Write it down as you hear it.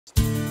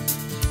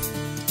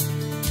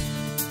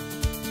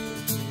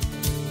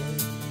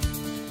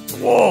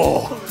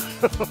Whoa!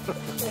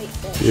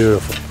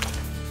 Beautiful.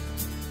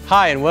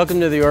 Hi, and welcome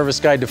to the Orvis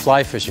Guide to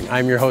Fly Fishing.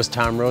 I'm your host,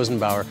 Tom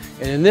Rosenbauer,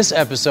 and in this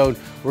episode,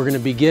 we're going to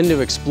begin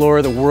to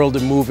explore the world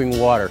of moving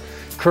water.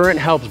 Current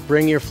helps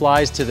bring your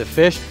flies to the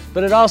fish,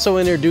 but it also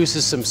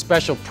introduces some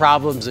special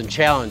problems and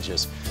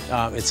challenges.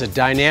 It's a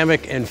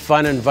dynamic and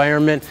fun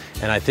environment,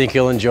 and I think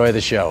you'll enjoy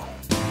the show.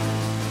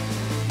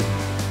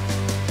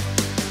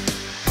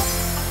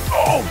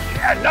 Oh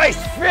yeah, nice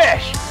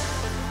fish!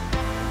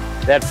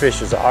 That fish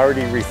has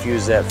already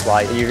refused that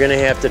fly. You're going to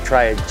have to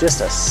try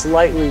just a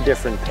slightly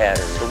different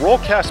pattern. The roll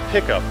cast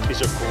pickup is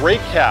a great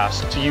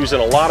cast to use in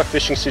a lot of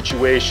fishing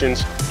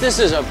situations. This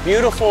is a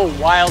beautiful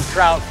wild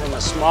trout from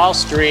a small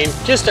stream.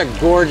 Just a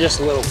gorgeous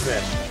little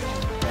fish.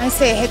 I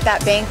say hit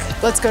that bank.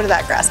 Let's go to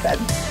that grass bed.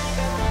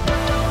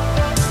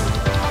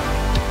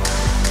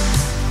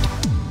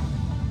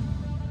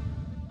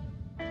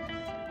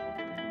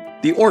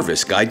 The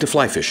Orvis Guide to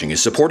Fly Fishing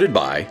is supported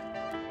by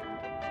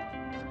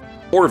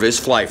Orvis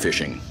Fly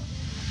Fishing,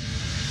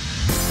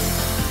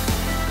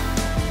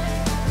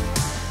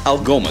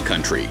 Algoma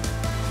Country,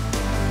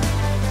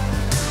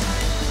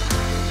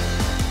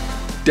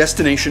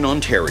 Destination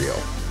Ontario,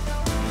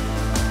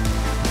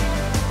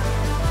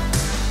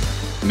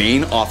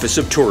 Maine Office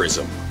of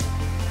Tourism,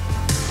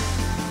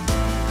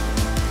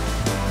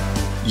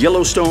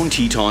 Yellowstone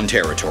Teton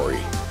Territory,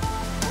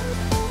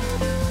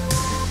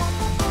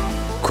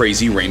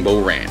 Crazy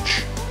Rainbow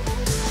Ranch,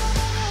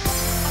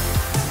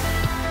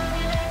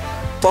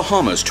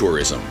 Bahamas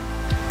Tourism,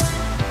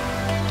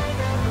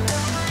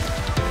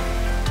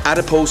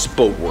 Adipose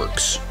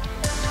Boatworks,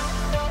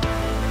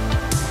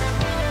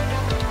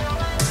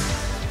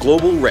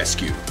 Global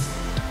Rescue,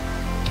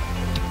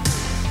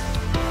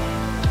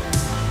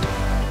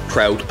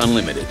 Trout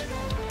Unlimited,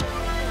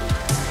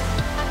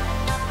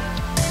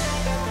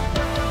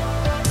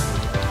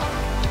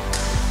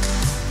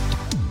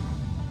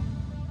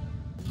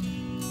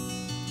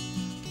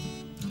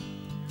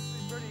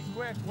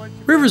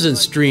 Rivers and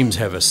streams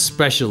have a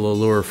special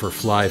allure for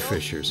fly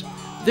fishers.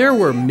 They're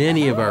where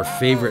many of our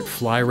favorite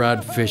fly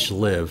rod fish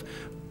live,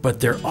 but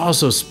they're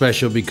also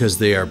special because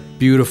they are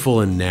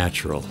beautiful and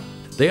natural.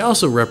 They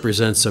also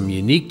represent some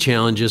unique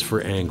challenges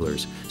for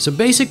anglers. Some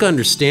basic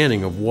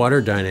understanding of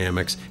water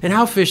dynamics and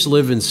how fish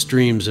live in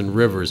streams and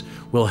rivers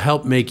will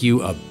help make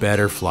you a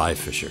better fly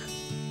fisher.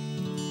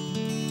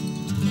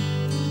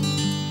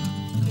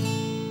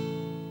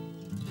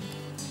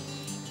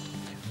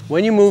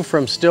 When you move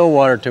from still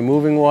water to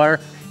moving water,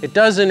 it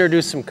does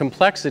introduce some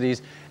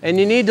complexities, and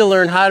you need to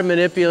learn how to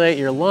manipulate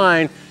your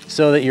line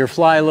so that your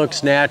fly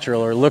looks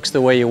natural or looks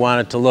the way you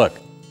want it to look.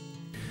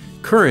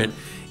 Current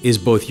is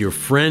both your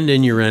friend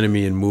and your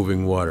enemy in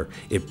moving water.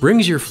 It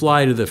brings your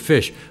fly to the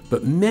fish,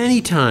 but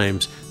many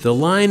times the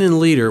line and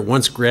leader,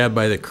 once grabbed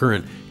by the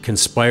current,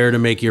 conspire to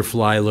make your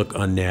fly look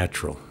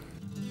unnatural.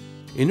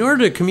 In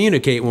order to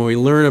communicate when we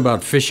learn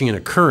about fishing in a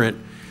current,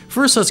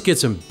 first, let's get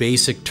some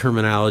basic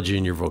terminology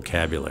in your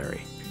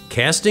vocabulary.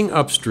 Casting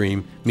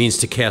upstream means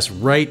to cast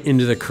right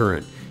into the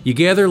current. You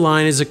gather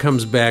line as it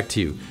comes back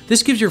to you.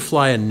 This gives your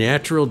fly a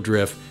natural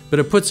drift, but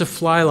it puts a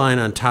fly line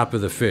on top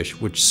of the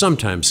fish, which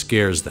sometimes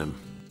scares them.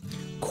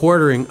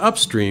 Quartering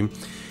upstream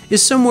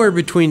is somewhere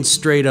between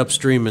straight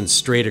upstream and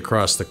straight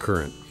across the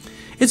current.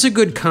 It's a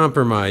good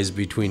compromise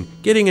between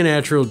getting a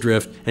natural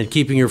drift and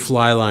keeping your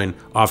fly line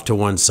off to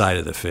one side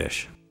of the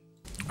fish.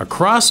 A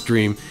cross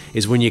stream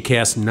is when you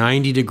cast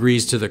 90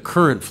 degrees to the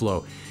current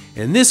flow,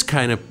 and this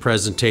kind of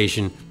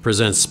presentation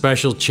presents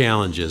special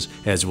challenges,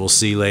 as we'll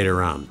see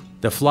later on.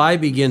 The fly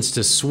begins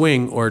to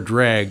swing or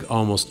drag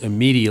almost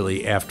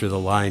immediately after the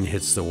line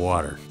hits the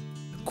water.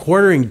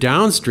 Quartering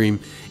downstream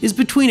is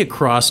between a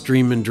cross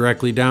stream and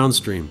directly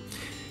downstream.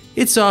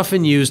 It's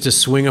often used to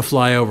swing a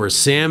fly over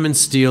salmon,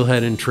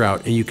 steelhead, and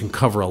trout, and you can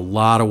cover a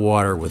lot of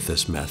water with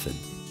this method.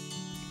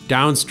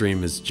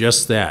 Downstream is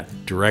just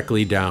that,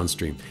 directly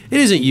downstream.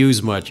 It isn't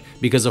used much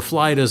because a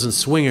fly doesn't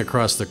swing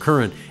across the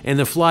current and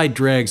the fly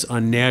drags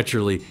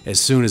unnaturally as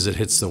soon as it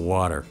hits the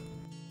water.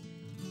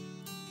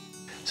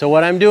 So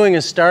what I'm doing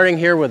is starting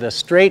here with a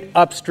straight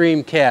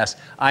upstream cast.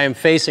 I am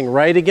facing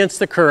right against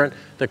the current.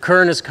 The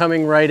current is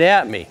coming right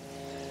at me.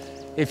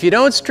 If you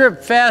don't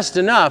strip fast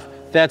enough,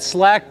 that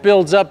slack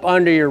builds up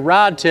under your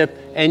rod tip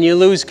and you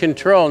lose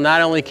control.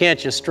 Not only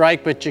can't you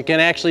strike, but you can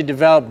actually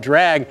develop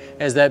drag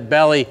as that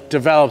belly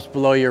develops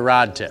below your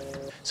rod tip.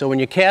 So when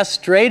you cast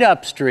straight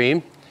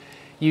upstream,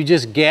 you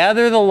just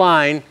gather the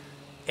line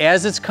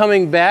as it's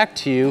coming back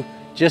to you,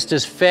 just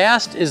as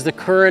fast as the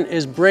current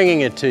is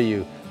bringing it to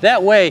you.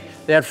 That way,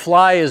 that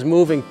fly is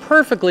moving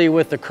perfectly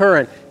with the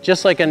current,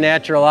 just like a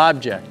natural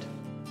object.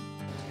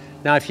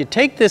 Now, if you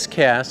take this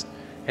cast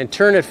and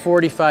turn it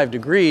 45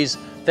 degrees,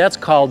 that's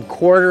called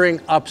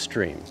quartering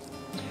upstream.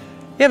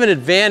 You have an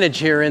advantage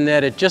here in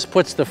that it just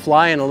puts the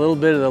fly and a little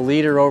bit of the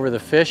leader over the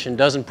fish and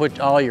doesn't put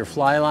all your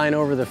fly line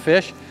over the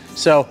fish.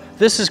 So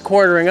this is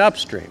quartering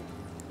upstream.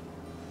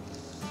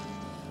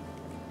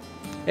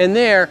 And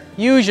there,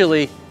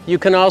 usually, you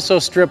can also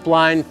strip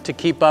line to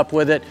keep up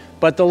with it,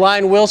 but the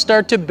line will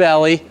start to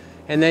belly,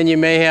 and then you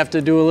may have to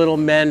do a little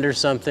mend or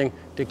something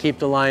to keep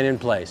the line in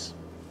place.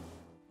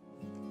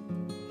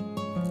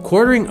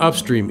 Quartering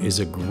upstream is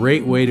a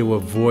great way to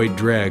avoid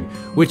drag,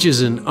 which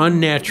is an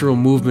unnatural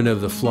movement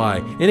of the fly,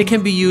 and it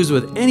can be used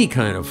with any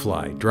kind of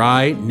fly,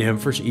 dry,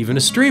 nymph, or even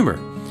a streamer.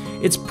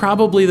 It's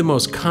probably the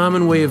most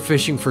common way of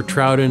fishing for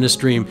trout in a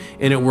stream,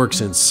 and it works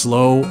in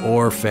slow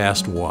or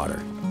fast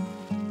water.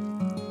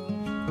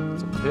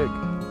 It's a pig.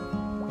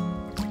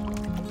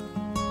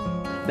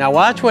 Now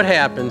watch what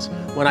happens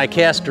when I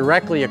cast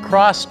directly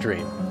across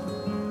stream.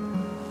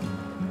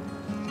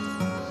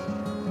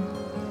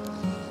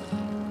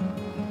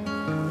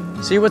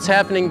 See what's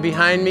happening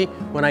behind me?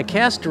 When I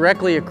cast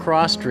directly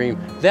across stream,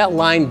 that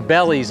line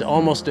bellies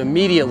almost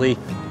immediately,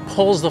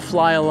 pulls the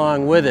fly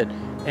along with it,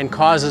 and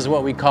causes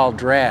what we call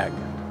drag.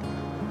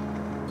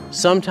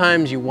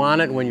 Sometimes you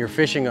want it when you're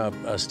fishing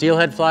a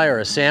steelhead fly or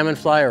a salmon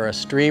fly or a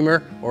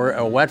streamer or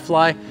a wet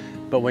fly,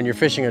 but when you're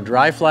fishing a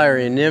dry fly or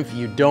a nymph,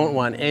 you don't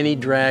want any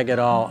drag at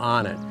all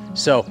on it.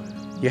 So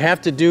you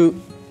have to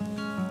do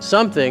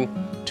something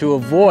to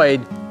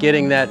avoid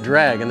getting that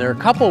drag, and there are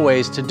a couple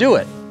ways to do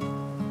it.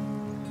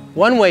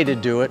 One way to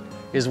do it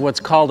is what's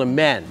called a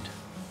mend.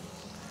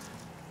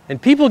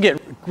 And people get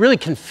really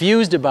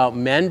confused about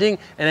mending,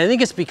 and I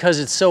think it's because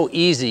it's so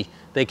easy.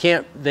 They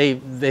think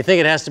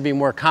it has to be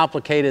more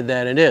complicated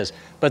than it is.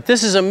 But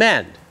this is a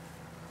mend.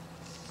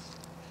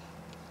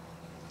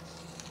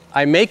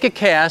 I make a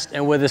cast,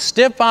 and with a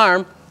stiff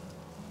arm,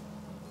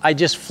 I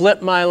just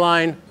flip my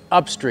line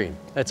upstream.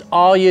 That's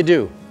all you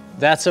do.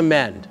 That's a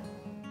mend.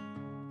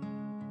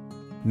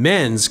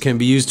 Mends can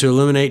be used to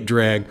eliminate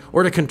drag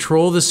or to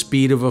control the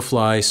speed of a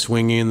fly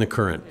swinging in the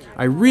current.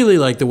 I really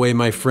like the way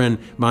my friend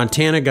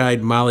Montana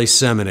guide Molly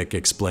Semenuk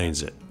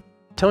explains it.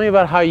 Tell me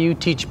about how you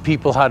teach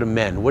people how to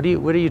mend. What do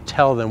you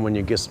tell them when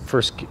you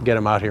first get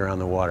them out here on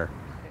the water?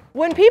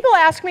 When people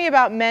ask me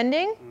about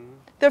mending,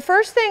 the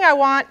first thing I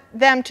want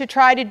them to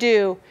try to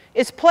do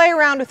is play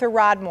around with the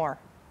rod more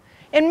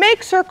and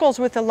make circles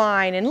with the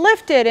line and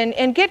lift it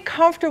and get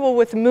comfortable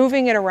with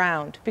moving it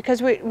around,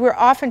 because we're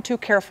often too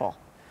careful.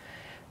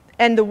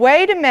 And the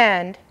way to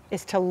mend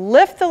is to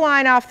lift the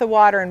line off the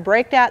water and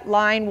break that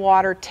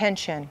line-water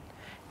tension.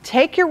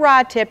 Take your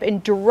rod tip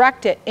and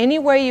direct it any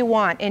way you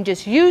want, and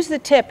just use the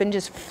tip and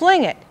just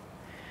fling it.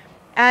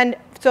 And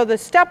so the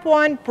step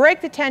one,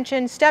 break the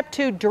tension. Step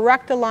two,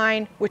 direct the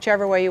line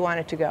whichever way you want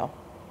it to go.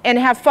 And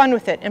have fun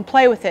with it and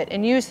play with it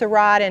and use the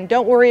rod, and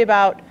don't worry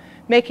about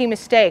making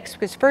mistakes,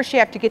 because first you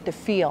have to get the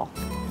feel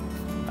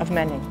of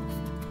mending.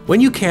 When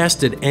you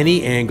cast at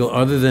any angle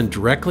other than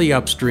directly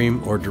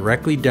upstream or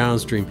directly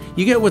downstream,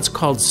 you get what's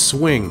called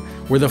swing,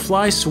 where the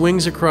fly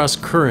swings across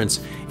currents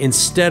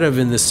instead of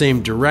in the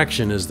same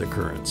direction as the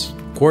currents.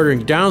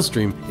 Quartering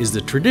downstream is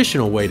the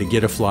traditional way to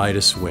get a fly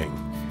to swing.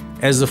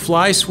 As the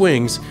fly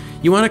swings,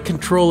 you want to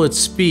control its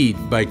speed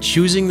by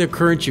choosing the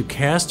current you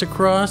cast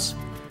across,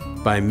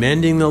 by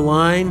mending the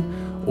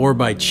line, or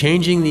by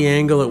changing the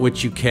angle at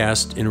which you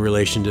cast in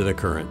relation to the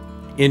current.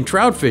 In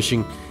trout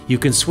fishing, you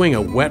can swing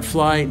a wet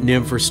fly,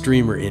 nymph, or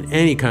streamer in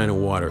any kind of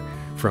water,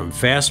 from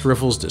fast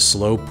riffles to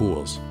slow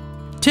pools.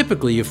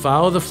 Typically, you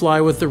follow the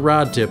fly with the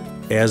rod tip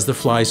as the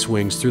fly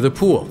swings through the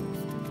pool.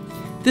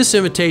 This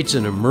imitates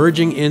an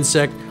emerging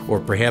insect or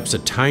perhaps a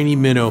tiny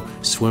minnow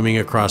swimming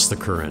across the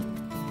current.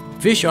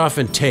 Fish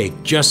often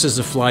take just as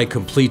the fly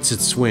completes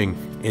its swing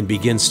and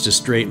begins to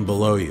straighten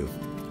below you.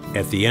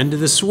 At the end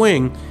of the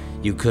swing,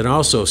 you can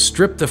also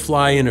strip the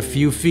fly in a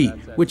few feet,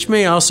 which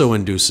may also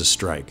induce a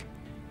strike.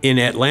 In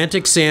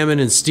Atlantic salmon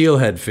and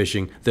steelhead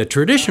fishing, the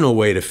traditional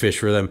way to fish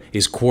for them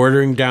is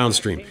quartering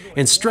downstream,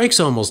 and strikes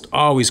almost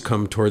always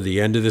come toward the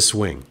end of the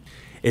swing.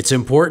 It's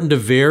important to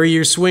vary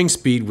your swing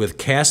speed with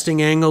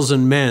casting angles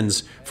and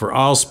mends for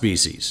all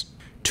species.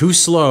 Too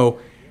slow,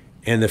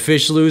 and the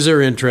fish lose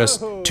their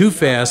interest. Too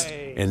fast,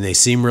 and they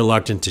seem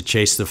reluctant to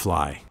chase the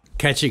fly.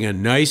 Catching a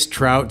nice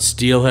trout,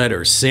 steelhead,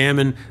 or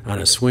salmon on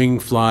a swinging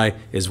fly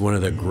is one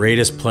of the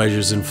greatest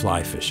pleasures in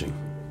fly fishing.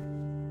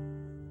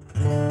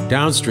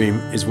 Downstream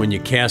is when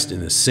you cast in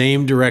the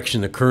same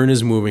direction the current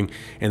is moving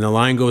and the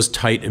line goes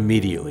tight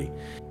immediately.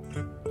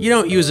 You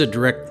don't use a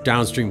direct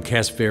downstream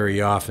cast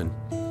very often,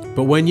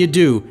 but when you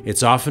do,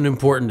 it's often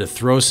important to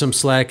throw some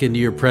slack into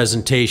your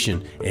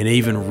presentation and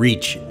even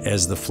reach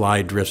as the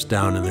fly drifts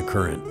down in the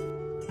current.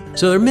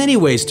 So there are many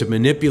ways to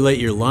manipulate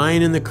your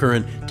line in the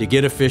current to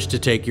get a fish to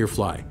take your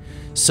fly.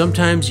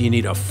 Sometimes you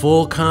need a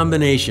full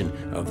combination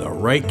of the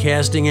right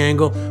casting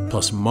angle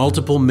plus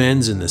multiple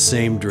mends in the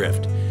same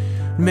drift.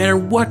 No matter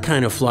what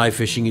kind of fly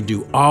fishing you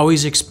do,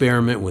 always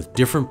experiment with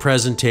different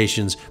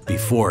presentations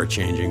before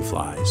changing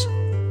flies.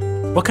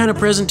 What kind of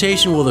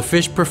presentation will the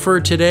fish prefer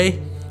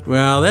today?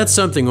 Well, that's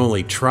something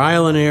only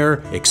trial and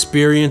error,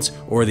 experience,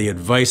 or the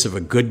advice of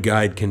a good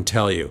guide can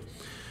tell you.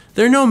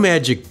 There are no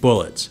magic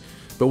bullets,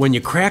 but when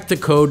you crack the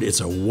code, it's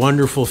a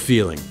wonderful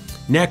feeling.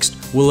 Next,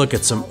 we'll look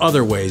at some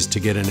other ways to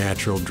get a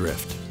natural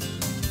drift.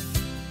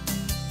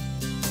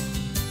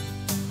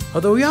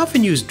 Although we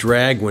often use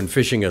drag when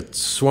fishing a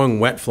swung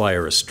wet fly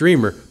or a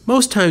streamer,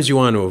 most times you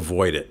want to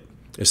avoid it.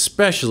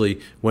 especially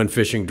when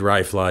fishing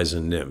dry flies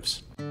and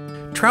nymphs.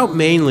 Trout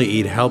mainly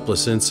eat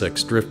helpless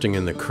insects drifting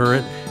in the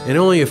current, and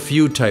only a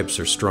few types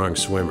are strong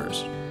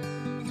swimmers.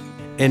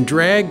 And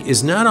drag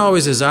is not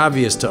always as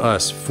obvious to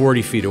us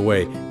 40 feet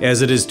away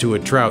as it is to a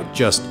trout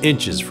just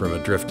inches from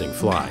a drifting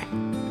fly.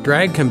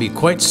 Drag can be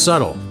quite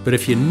subtle, but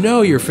if you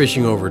know you're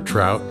fishing over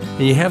trout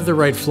and you have the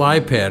right fly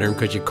pattern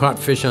because you caught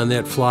fish on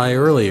that fly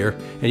earlier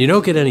and you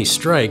don't get any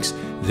strikes,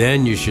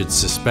 then you should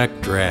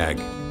suspect drag.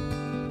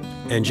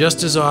 And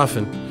just as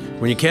often,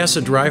 when you cast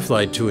a dry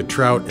fly to a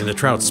trout and the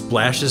trout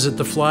splashes at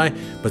the fly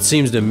but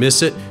seems to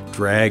miss it,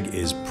 drag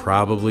is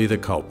probably the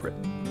culprit.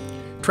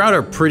 Trout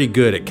are pretty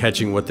good at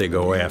catching what they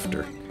go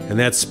after, and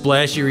that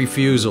splashy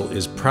refusal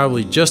is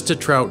probably just a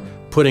trout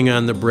putting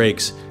on the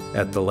brakes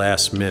at the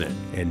last minute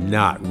and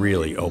not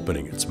really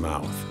opening its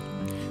mouth.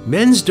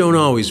 Men's don't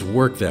always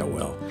work that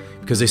well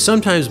because they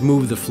sometimes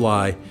move the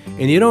fly,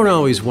 and you don't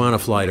always want a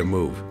fly to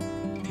move.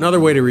 Another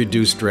way to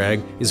reduce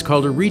drag is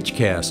called a reach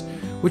cast,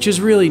 which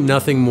is really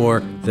nothing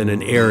more than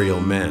an aerial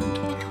mend.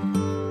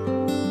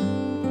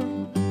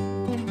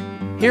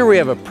 Here we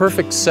have a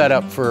perfect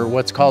setup for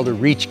what's called a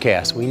reach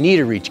cast. We need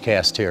a reach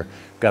cast here.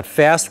 We've got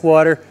fast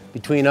water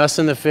between us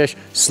and the fish,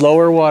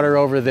 slower water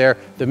over there.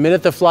 The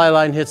minute the fly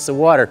line hits the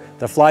water,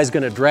 the fly's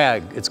gonna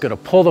drag. It's gonna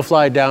pull the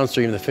fly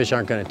downstream, the fish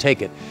aren't gonna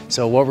take it.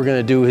 So what we're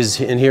gonna do is,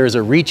 in here is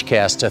a reach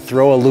cast to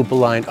throw a loop of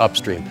line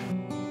upstream.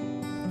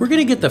 We're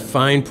gonna get the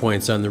fine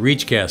points on the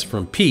reach cast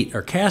from Pete,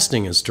 our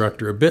casting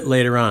instructor, a bit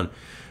later on.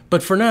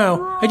 But for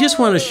now, I just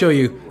want to show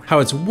you how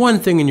it's one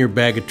thing in your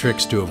bag of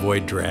tricks to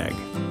avoid drag.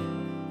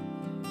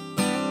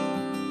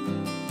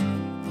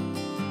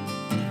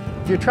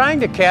 If you're trying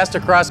to cast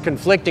across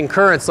conflicting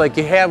currents like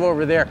you have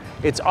over there,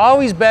 it's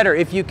always better,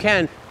 if you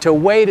can, to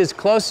wade as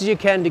close as you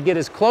can to get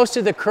as close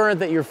to the current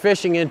that you're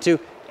fishing into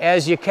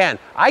as you can.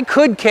 I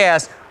could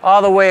cast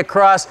all the way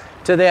across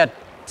to that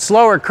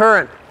slower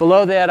current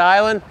below that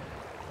island,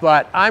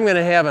 but I'm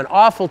gonna have an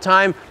awful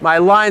time. My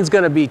line's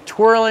gonna be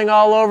twirling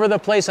all over the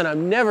place, and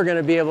I'm never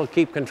gonna be able to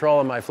keep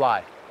control of my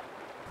fly.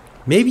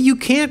 Maybe you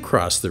can't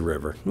cross the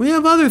river. We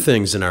have other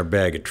things in our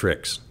bag of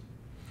tricks.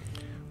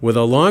 With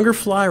a longer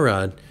fly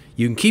rod,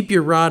 you can keep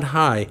your rod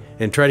high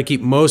and try to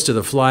keep most of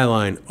the fly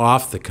line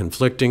off the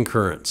conflicting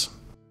currents.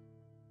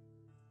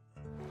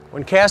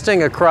 When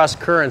casting across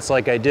currents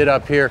like I did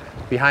up here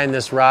behind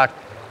this rock,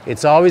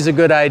 it's always a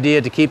good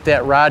idea to keep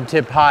that rod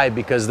tip high,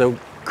 because the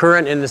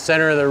current in the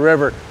center of the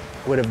river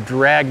would have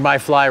dragged my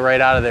fly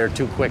right out of there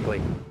too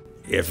quickly.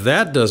 If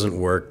that doesn't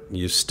work,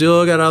 you've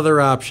still got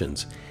other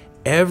options.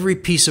 Every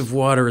piece of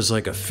water is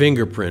like a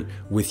fingerprint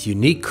with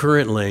unique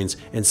current lanes,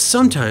 and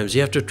sometimes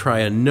you have to try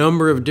a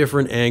number of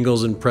different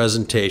angles and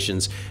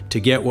presentations to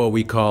get what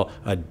we call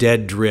a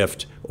dead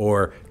drift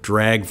or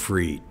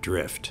drag-free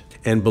drift.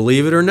 And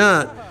believe it or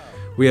not,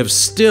 we have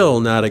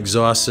still not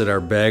exhausted our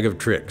bag of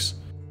tricks.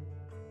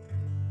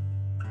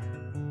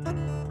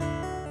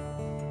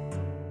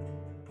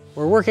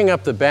 We're working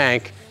up the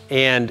bank,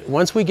 and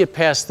once we get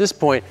past this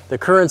point, the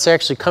current's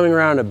actually coming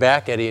around a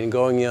back eddy and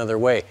going the other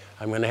way.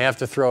 I'm going to have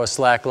to throw a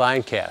slack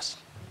line cast.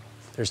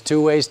 There's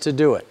two ways to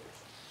do it.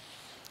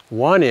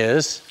 One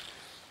is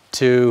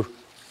to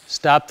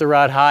stop the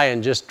rod high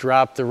and just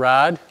drop the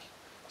rod,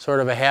 sort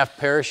of a half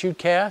parachute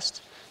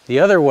cast. The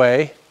other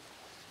way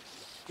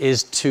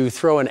is to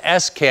throw an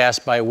S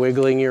cast by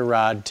wiggling your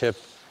rod tip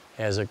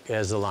as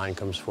the line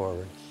comes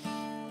forward.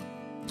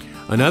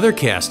 Another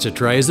cast to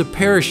try is the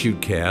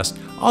parachute cast,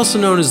 also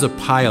known as the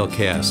pile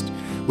cast,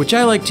 which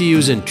I like to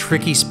use in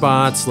tricky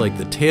spots like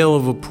the tail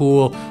of a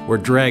pool where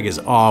drag is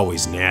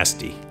always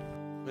nasty.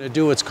 I'm going to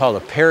do what's called a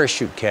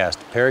parachute cast.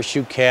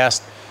 Parachute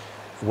cast,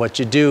 what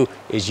you do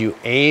is you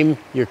aim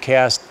your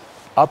cast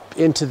up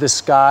into the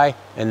sky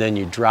and then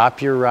you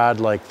drop your rod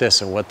like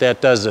this, and what that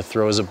does is it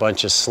throws a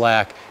bunch of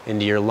slack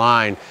into your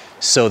line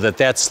so that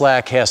that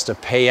slack has to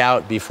pay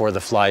out before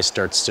the fly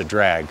starts to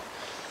drag.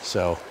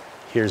 So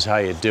here's how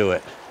you do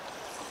it.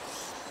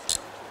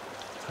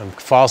 I'm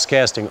false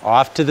casting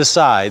off to the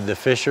side, the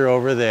fish are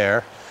over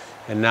there,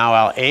 and now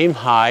I'll aim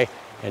high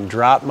and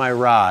drop my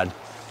rod.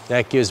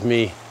 That gives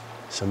me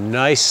some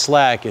nice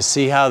slack. You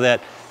see how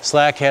that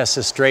slack has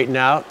to straighten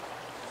out?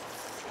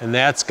 And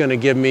that's going to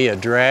give me a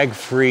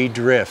drag-free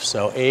drift.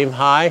 So aim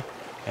high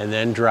and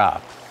then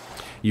drop.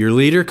 Your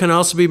leader can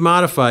also be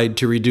modified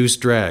to reduce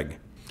drag.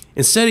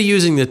 Instead of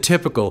using the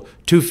typical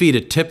 2 feet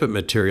of tippet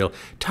material,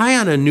 tie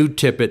on a new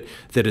tippet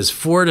that is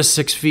 4 to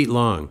 6 feet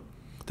long.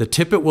 The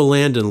tippet will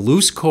land in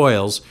loose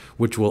coils,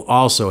 which will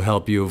also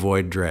help you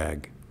avoid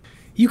drag.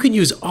 You can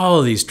use all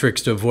of these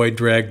tricks to avoid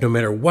drag no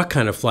matter what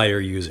kind of fly you're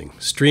using,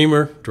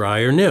 streamer, dry,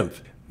 or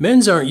nymph.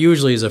 Men's aren't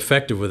usually as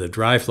effective with a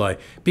dry fly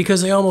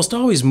because they almost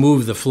always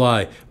move the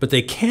fly, but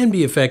they can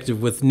be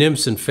effective with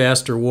nymphs in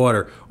faster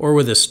water or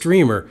with a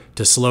streamer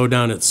to slow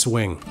down its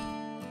swing.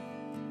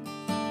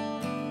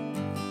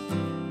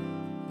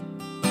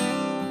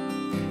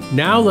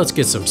 Now let's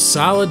get some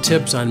solid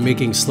tips on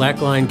making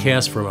slackline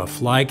casts from a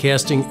fly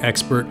casting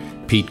expert,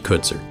 Pete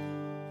Kutzer.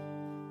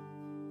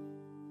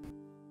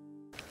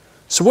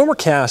 So when we're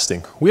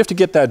casting, we have to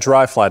get that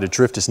dry fly to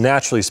drift as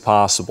naturally as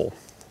possible.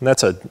 And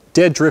that's a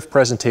dead drift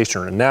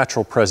presentation or a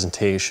natural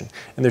presentation.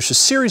 And there's a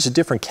series of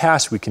different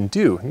casts we can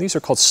do, and these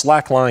are called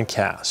slack line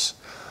casts.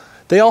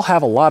 They all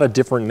have a lot of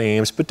different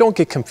names, but don't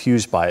get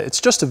confused by it. It's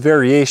just a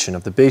variation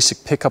of the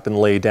basic pick up and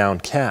lay down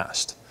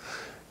cast.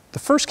 The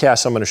first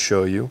cast I'm going to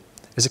show you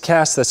is a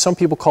cast that some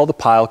people call the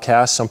pile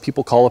cast, some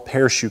people call a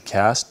parachute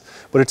cast,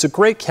 but it's a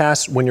great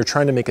cast when you're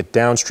trying to make a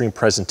downstream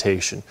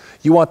presentation.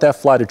 You want that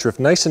fly to drift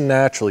nice and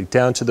naturally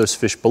down to those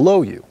fish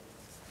below you.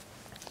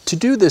 To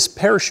do this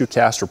parachute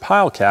cast or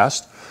pile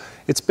cast,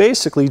 it's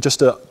basically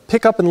just a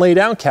pick up and lay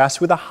down cast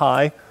with a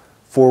high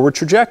forward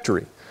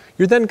trajectory.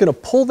 You're then going to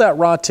pull that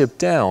rod tip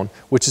down,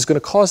 which is going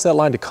to cause that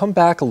line to come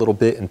back a little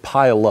bit and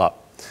pile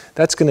up.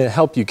 That's going to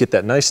help you get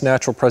that nice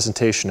natural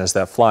presentation as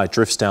that fly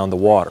drifts down the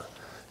water.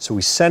 So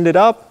we send it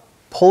up,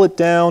 pull it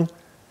down,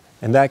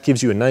 and that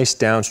gives you a nice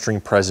downstream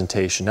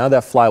presentation. Now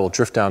that fly will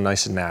drift down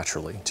nice and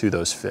naturally to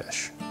those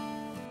fish.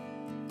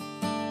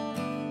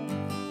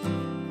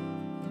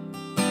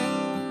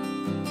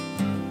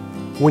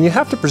 When you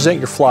have to present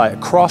your fly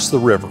across the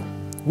river,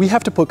 we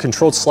have to put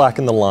controlled slack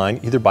in the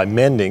line either by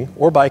mending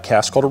or by a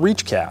cast called a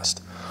reach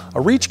cast.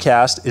 A reach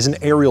cast is an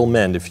aerial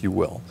mend, if you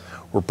will.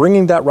 We're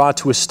bringing that rod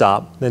to a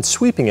stop, then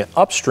sweeping it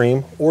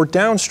upstream or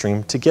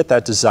downstream to get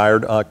that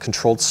desired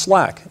controlled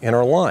slack in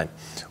our line.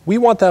 We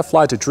want that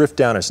fly to drift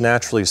down as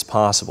naturally as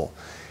possible.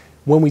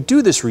 When we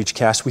do this reach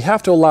cast, we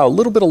have to allow a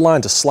little bit of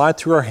line to slide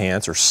through our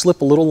hands or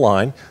slip a little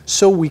line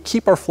so we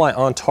keep our fly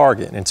on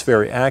target and it's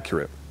very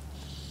accurate.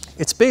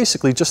 It's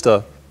basically just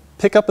a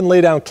pick up and lay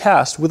down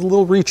cast with a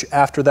little reach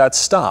after that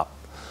stop.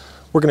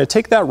 We're going to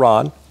take that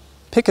rod,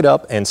 pick it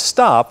up and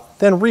stop,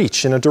 then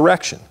reach in a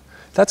direction.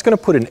 That's going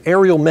to put an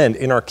aerial mend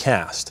in our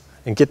cast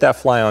and get that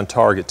fly on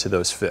target to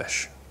those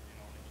fish.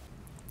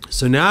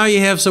 So now you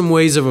have some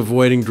ways of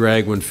avoiding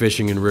drag when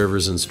fishing in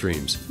rivers and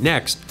streams.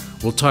 Next,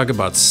 we'll talk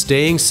about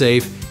staying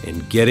safe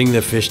and getting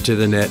the fish to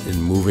the net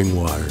in moving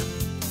water.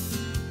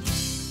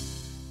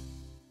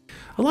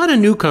 A lot of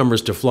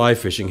newcomers to fly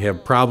fishing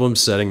have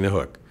problems setting the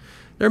hook.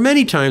 There are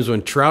many times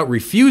when trout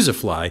refuse a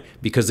fly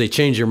because they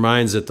change their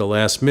minds at the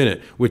last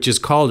minute, which is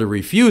called a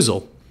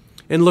refusal,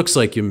 and looks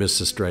like you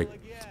missed a strike.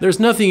 There's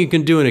nothing you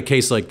can do in a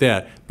case like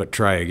that but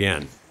try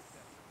again.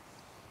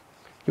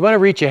 You want to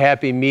reach a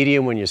happy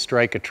medium when you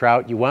strike a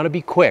trout. You want to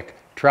be quick.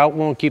 Trout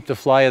won't keep the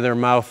fly of their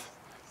mouth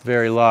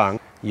very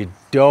long. You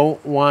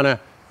don't want to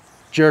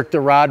jerk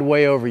the rod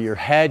way over your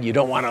head. You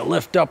don't want to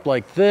lift up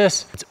like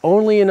this. It's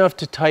only enough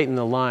to tighten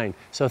the line.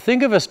 So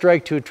think of a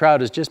strike to a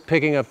trout as just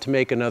picking up to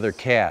make another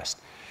cast.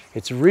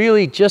 It's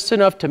really just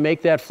enough to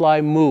make that fly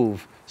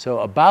move. So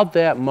about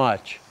that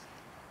much.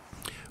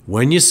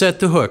 When you set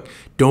the hook,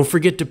 don't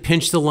forget to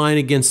pinch the line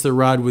against the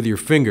rod with your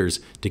fingers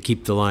to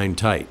keep the line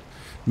tight.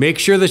 Make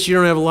sure that you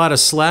don't have a lot of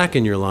slack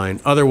in your line,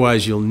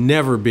 otherwise you'll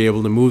never be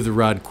able to move the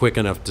rod quick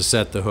enough to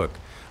set the hook.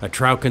 A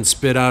trout can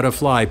spit out a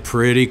fly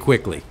pretty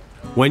quickly.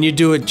 When you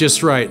do it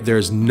just right,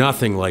 there's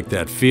nothing like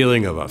that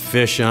feeling of a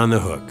fish on the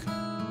hook.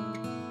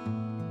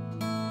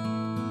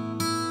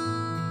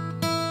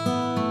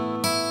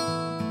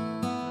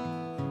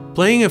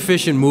 Playing a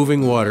fish in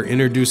moving water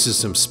introduces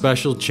some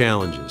special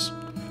challenges.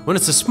 When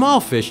it's a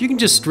small fish, you can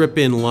just strip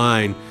in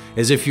line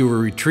as if you were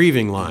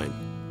retrieving line.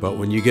 But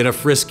when you get a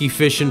frisky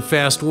fish in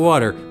fast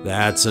water,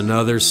 that's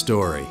another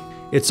story.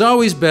 It's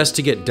always best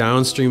to get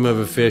downstream of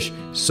a fish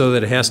so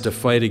that it has to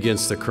fight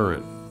against the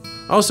current.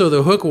 Also,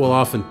 the hook will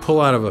often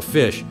pull out of a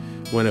fish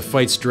when it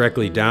fights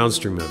directly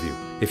downstream of you.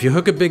 If you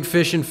hook a big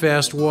fish in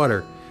fast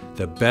water,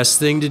 the best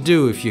thing to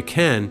do, if you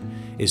can,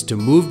 is to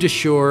move to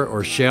shore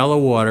or shallow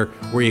water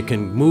where you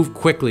can move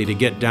quickly to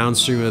get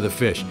downstream of the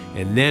fish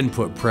and then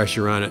put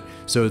pressure on it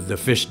so the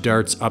fish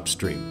darts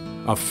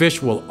upstream. A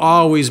fish will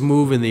always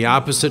move in the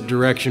opposite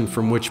direction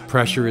from which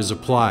pressure is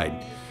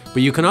applied,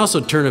 but you can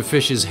also turn a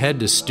fish's head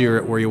to steer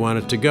it where you want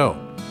it to go,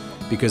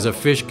 because a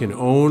fish can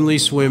only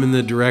swim in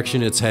the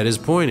direction its head is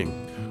pointing.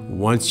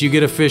 Once you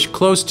get a fish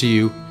close to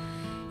you,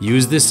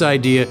 use this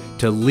idea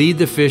to lead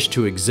the fish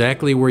to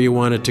exactly where you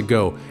want it to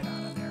go.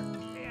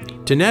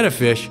 To net a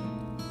fish,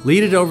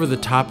 lead it over the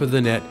top of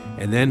the net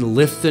and then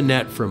lift the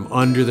net from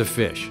under the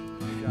fish.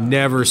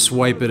 Never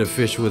swipe at a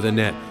fish with a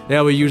net.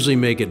 That will usually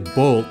make it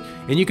bolt,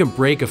 and you can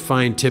break a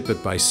fine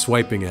tippet by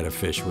swiping at a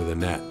fish with a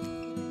net.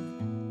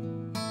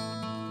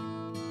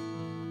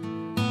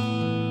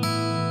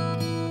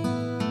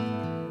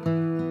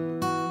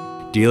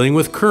 Dealing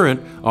with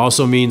current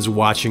also means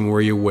watching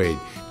where you wade.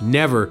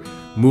 Never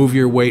move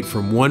your weight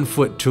from one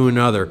foot to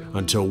another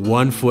until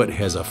one foot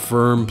has a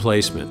firm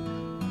placement.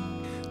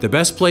 The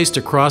best place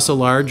to cross a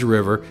large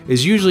river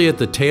is usually at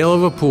the tail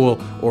of a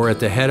pool or at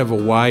the head of a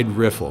wide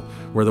riffle,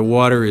 where the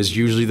water is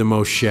usually the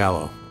most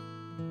shallow.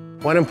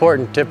 One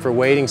important tip for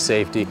wading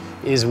safety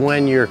is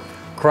when you're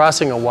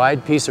crossing a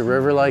wide piece of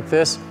river like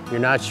this, you're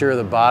not sure of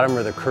the bottom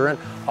or the current,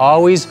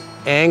 always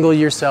angle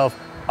yourself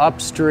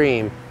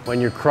upstream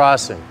when you're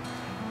crossing.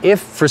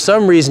 If for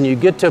some reason you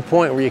get to a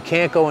point where you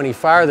can't go any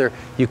farther,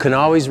 you can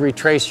always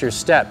retrace your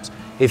steps.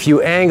 If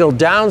you angle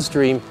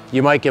downstream,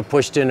 you might get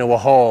pushed into a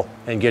hole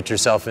and get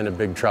yourself into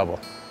big trouble.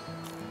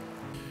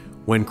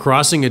 When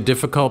crossing a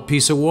difficult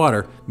piece of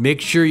water, make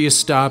sure you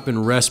stop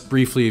and rest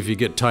briefly if you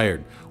get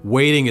tired.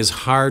 Wading is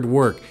hard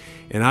work,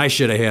 and I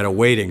should have had a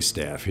wading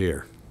staff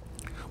here.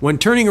 When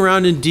turning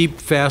around in deep,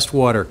 fast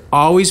water,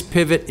 always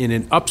pivot in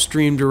an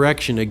upstream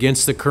direction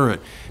against the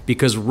current,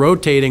 because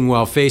rotating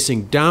while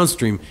facing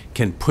downstream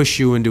can push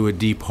you into a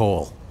deep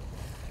hole.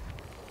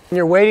 When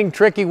you're wading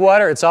tricky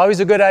water, it's always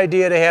a good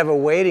idea to have a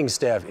wading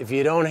staff. If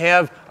you don't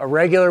have a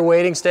regular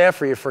wading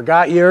staff or you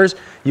forgot yours,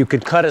 you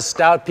could cut a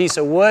stout piece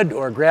of wood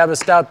or grab a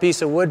stout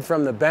piece of wood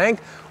from the bank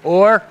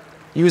or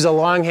use a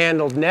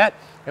long-handled net.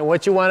 And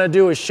what you want to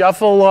do is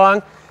shuffle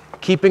along,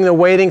 keeping the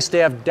wading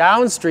staff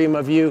downstream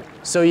of you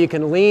so you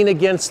can lean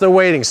against the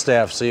wading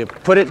staff. So you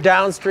put it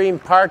downstream,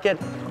 park it,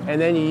 and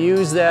then you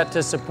use that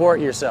to support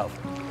yourself.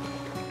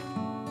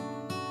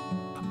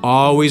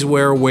 Always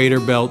wear a wader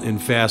belt in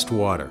fast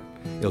water.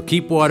 It'll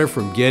keep water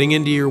from getting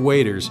into your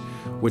waders,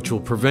 which will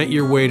prevent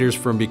your waders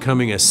from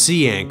becoming a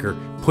sea anchor,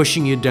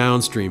 pushing you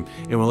downstream,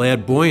 and will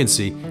add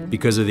buoyancy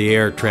because of the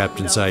air trapped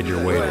inside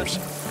your waders.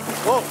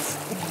 Whoa.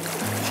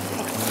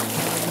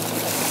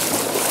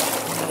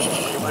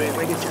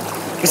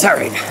 It's all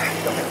right.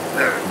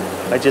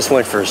 I just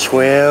went for a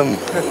swim.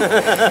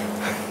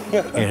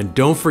 And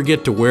don't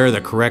forget to wear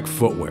the correct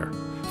footwear.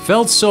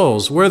 Felt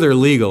soles, where they're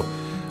legal,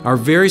 are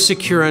very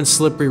secure on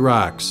slippery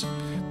rocks,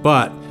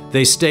 but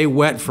they stay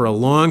wet for a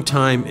long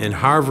time and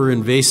harbor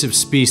invasive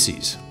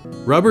species.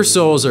 Rubber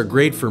soles are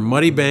great for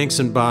muddy banks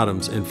and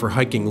bottoms and for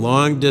hiking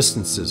long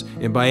distances,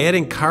 and by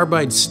adding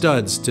carbide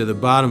studs to the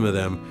bottom of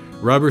them,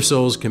 rubber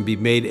soles can be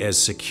made as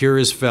secure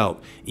as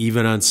felt,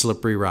 even on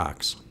slippery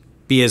rocks.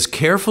 Be as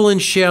careful in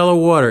shallow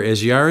water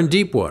as you are in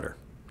deep water.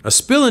 A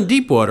spill in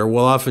deep water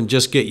will often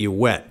just get you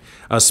wet.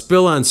 A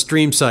spill on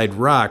streamside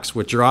rocks,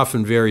 which are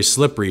often very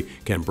slippery,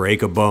 can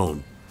break a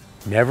bone.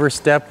 Never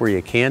step where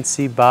you can't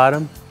see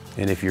bottom.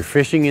 And if you're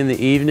fishing in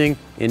the evening,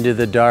 into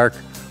the dark,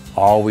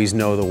 always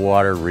know the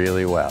water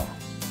really well.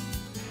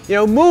 You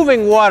know,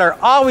 moving water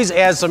always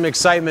adds some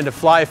excitement to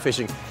fly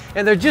fishing.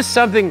 And there's just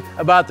something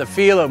about the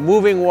feel of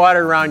moving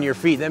water around your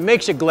feet that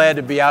makes you glad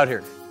to be out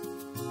here.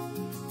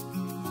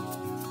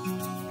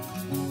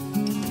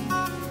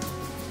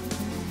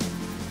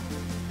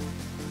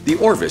 The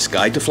Orvis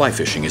Guide to Fly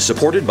Fishing is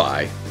supported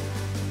by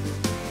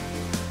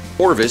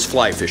Orvis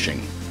Fly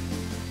Fishing,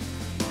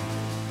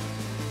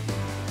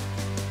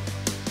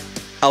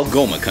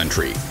 Algoma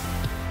Country,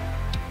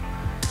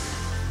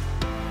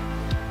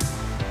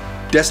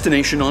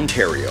 Destination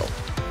Ontario,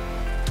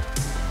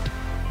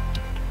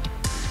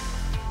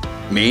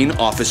 Maine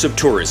Office of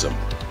Tourism,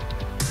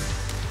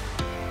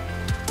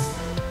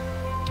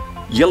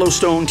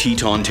 Yellowstone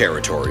Teton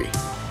Territory,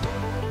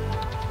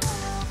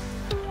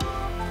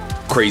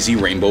 Crazy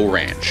Rainbow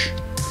Ranch,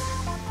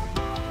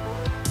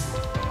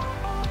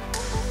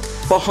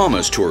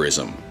 Bahamas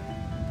Tourism,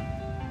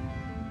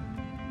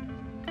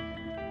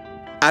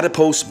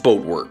 Adipose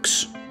Boat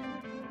Works,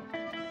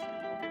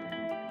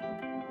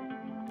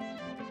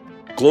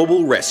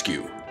 Global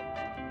Rescue,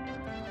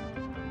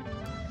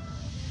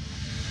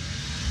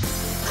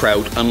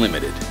 Trout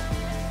Unlimited.